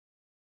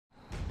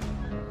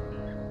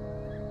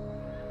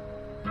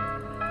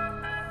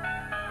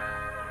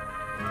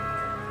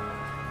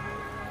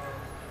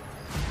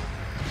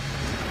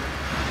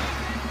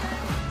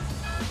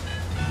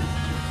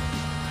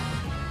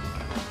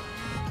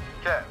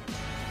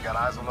Got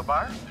eyes on the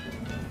buyer?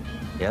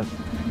 Yep.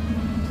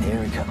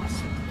 Here he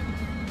comes.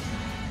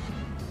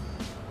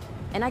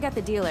 And I got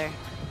the dealer.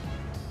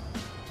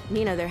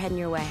 Nino, they're heading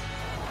your way.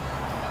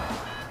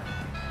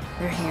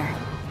 They're here.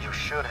 You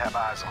should have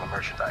eyes on the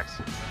merchandise.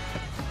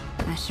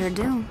 I sure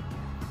do.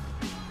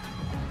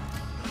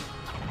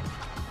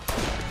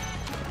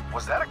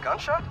 Was that a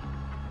gunshot?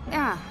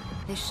 Yeah,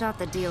 they shot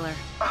the dealer.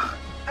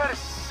 That is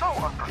so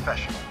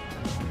unprofessional.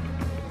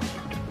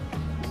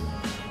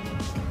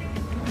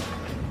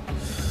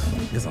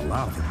 There's a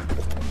lot of them.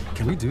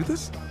 Can we do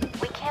this?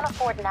 We can't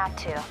afford not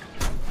to.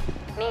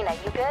 Nina,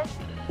 you good?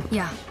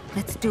 Yeah,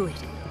 let's do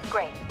it.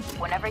 Great.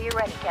 Whenever you're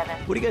ready, Kevin.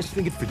 What are you guys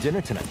thinking for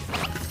dinner tonight?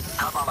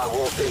 How about my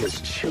world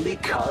famous chili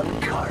con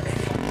carne?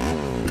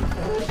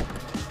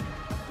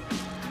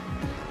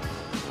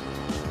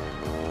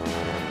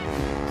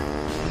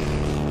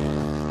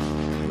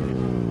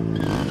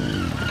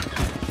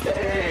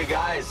 Hey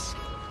guys,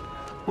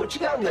 what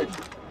you got in the...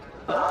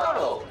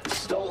 Oh,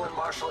 stolen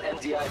Marshall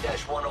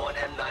MDI-101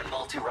 M9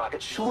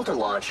 multi-rocket shoulder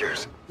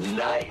launchers.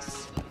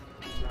 Nice.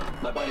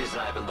 My buddies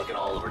and I have been looking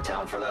all over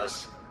town for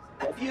those.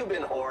 Have you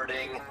been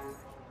hoarding?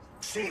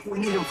 See, we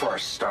need them for our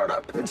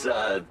startup. It's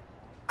a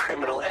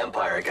criminal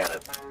empire kind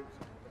of...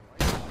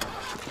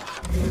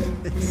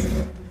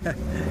 Go,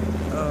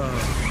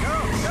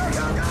 go,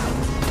 go, go!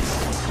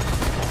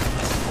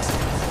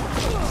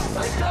 I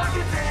dug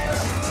it there!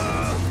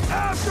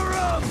 After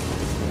him!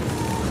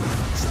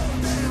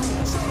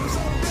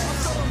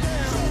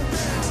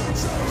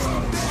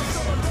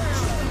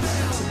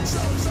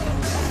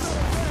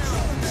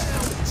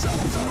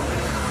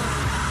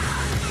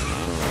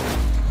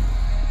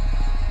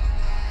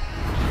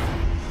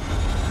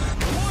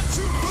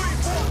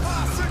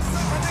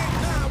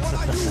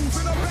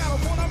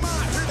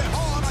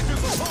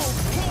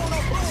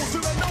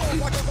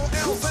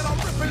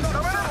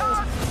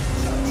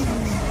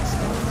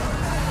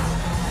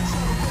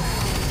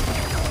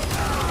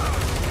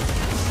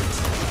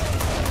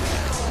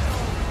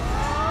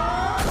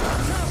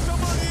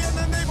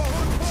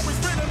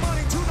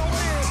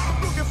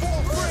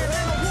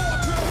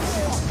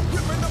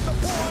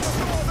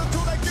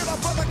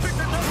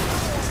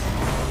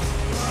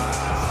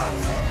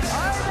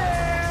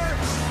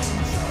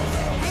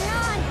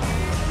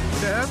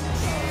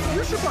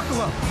 You should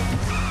buckle up.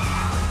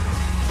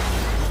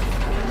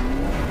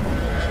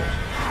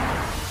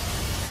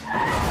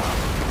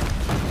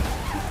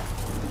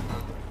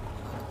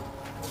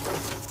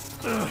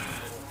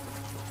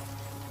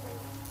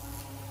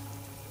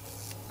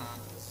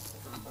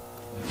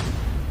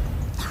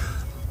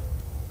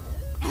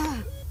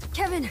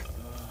 Kevin!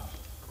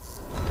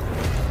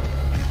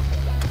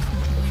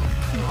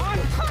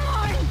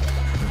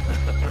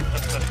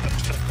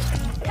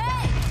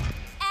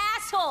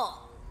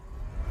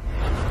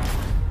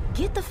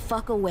 Get the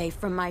fuck away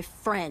from my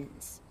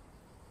friends.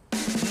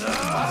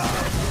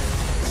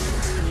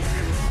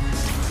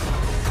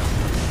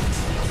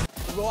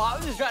 Bro, I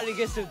was just trying to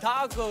get some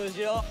tacos,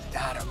 yo.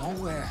 Out of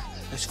nowhere,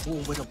 this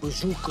fool with a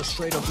bazooka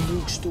straight up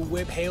nukes the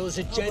whip, hails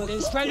a jet,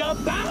 and straight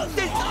up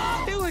bounces.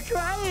 It was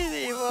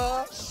crazy,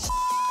 bro.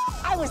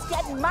 I was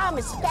getting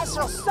Mama's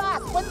special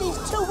sauce when these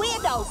two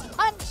weirdos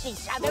punched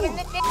each other in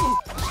the dick.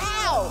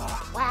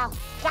 Ow! Wow,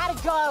 gotta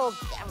go.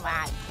 Come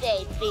on,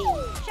 baby.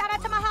 Shout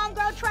out to my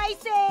homegirl,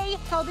 Tracy.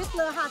 So this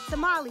little hot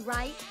Somali,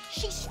 right?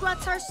 She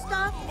struts her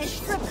stuff and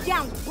strips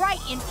down right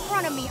in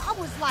front of me. I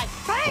was like,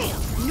 bam!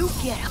 New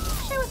getup.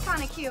 She was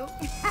kind of cute.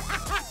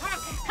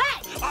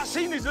 Hey! I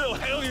seen these little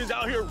aliens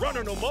out here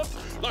running them up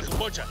like a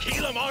bunch of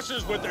Gila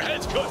monsters with their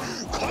heads cut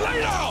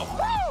clean off!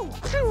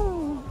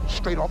 Woo!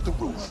 Straight off the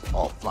roof,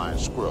 all flying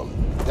squirrel.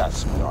 That's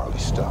some gnarly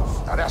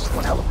stuff. Now that's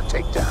one hell of a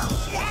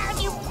takedown. Yeah,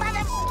 you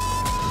mother...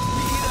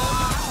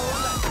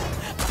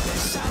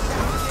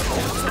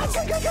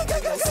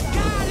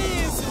 Got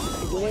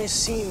him! You ain't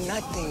seen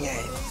nothing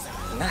yet.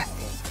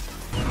 Nothing.